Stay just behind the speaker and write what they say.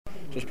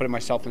just putting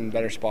myself in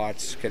better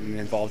spots, getting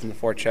involved in the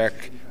forecheck.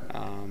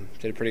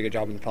 Did a pretty good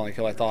job in the penalty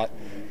kill, I thought.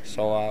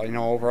 So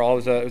overall,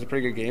 it was a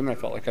pretty good game. I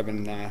felt like I've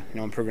been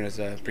improving as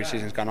the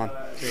preseason's gone on.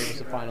 So it was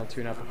the final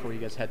tune-up before you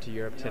guys head to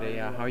Europe today.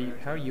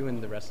 How are you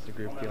and the rest of the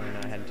group feeling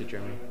heading to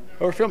Germany?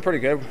 Well, we're feeling pretty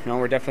good.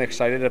 We're definitely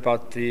excited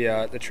about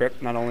the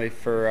trip, not only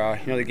for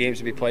the games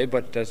to be played,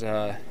 but as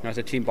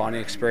a team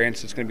bonding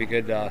experience. It's going to be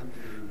good.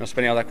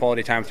 Spending all that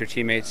quality time with your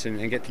teammates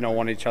and get to know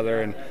one each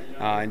other,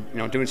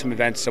 and doing some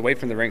events away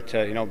from the rink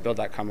to build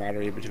that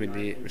camaraderie between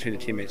the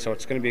teammates. So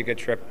it's going to be a good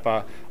trip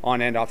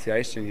on and off the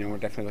ice, and we're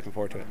definitely looking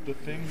forward to it. The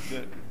things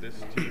that this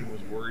team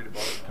was worried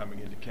about coming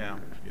into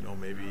camp,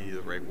 maybe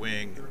the right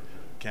wing.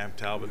 Cam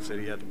Talbot said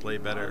he had to play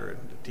better,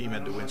 and the team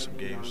had to win some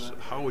games.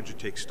 How would you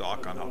take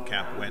stock on how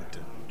camp went to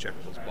check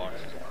those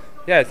boxes?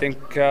 Yeah, I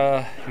think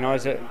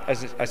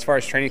as far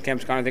as training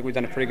camp's gone, I think we've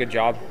done a pretty good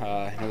job.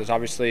 There's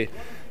obviously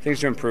things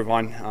to improve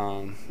on.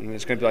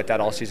 It's going to be like that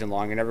all season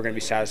long. You're never going to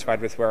be satisfied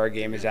with where our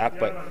game is at,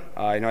 but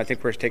I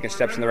think we're taking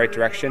steps in the right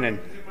direction,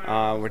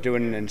 and we're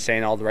doing and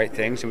saying all the right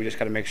things, and we just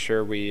got to make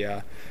sure we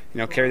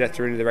carry that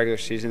through into the regular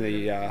season.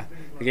 The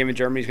game in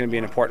Germany is going to be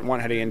an important one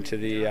heading into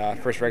the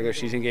first regular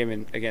season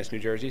game against New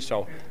Jersey.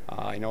 So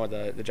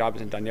the job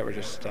isn't done yet. We're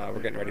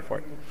getting ready for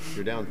it.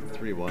 You're down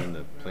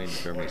 3-1. Playing in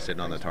Germany, sitting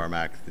on the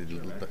tarmac.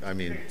 I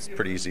mean, it's a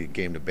pretty easy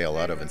game to bail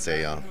out of and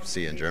say,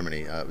 see you in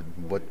Germany.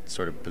 What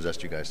sort of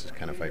possessed you guys to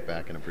kind of fight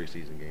back in a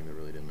preseason game that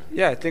really didn't matter?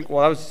 Yeah, I think, that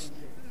was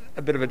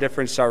a bit of a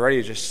difference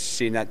already, just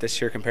seeing that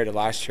this year compared to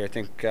last year. I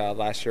think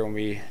last year when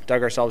we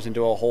dug ourselves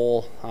into a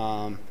hole,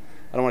 I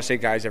don't want to say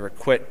guys ever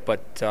quit,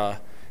 but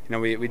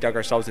we dug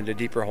ourselves into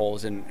deeper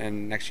holes, and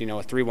next a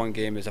 3-1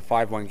 game is a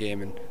 5-1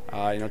 game,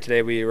 and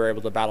today we were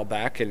able to battle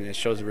back, and it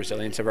shows the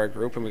resilience of our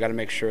group, and we got to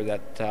make sure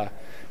that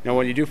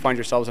when you do find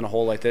yourselves in a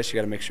hole like this, you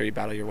got to make sure you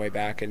battle your way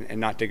back and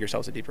not dig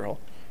yourselves a deeper hole.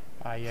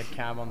 You had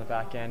Cam on the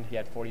back end. He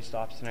had 40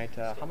 stops tonight.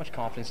 How much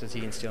confidence does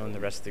he instill in the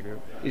rest of the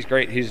group? He's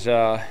great. He's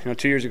 2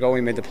 years ago we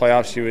made the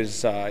playoffs. He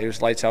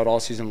was lights out all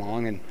season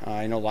long,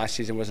 and last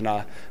season was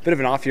a bit of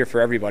an off year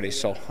for everybody.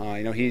 So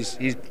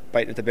he's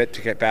biting at the bit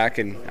to get back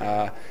and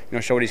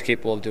show what he's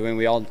capable of doing.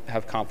 We all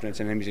have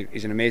confidence in him.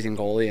 He's an amazing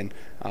goalie, and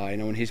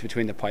when he's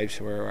between the pipes,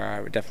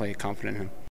 we're definitely confident in him.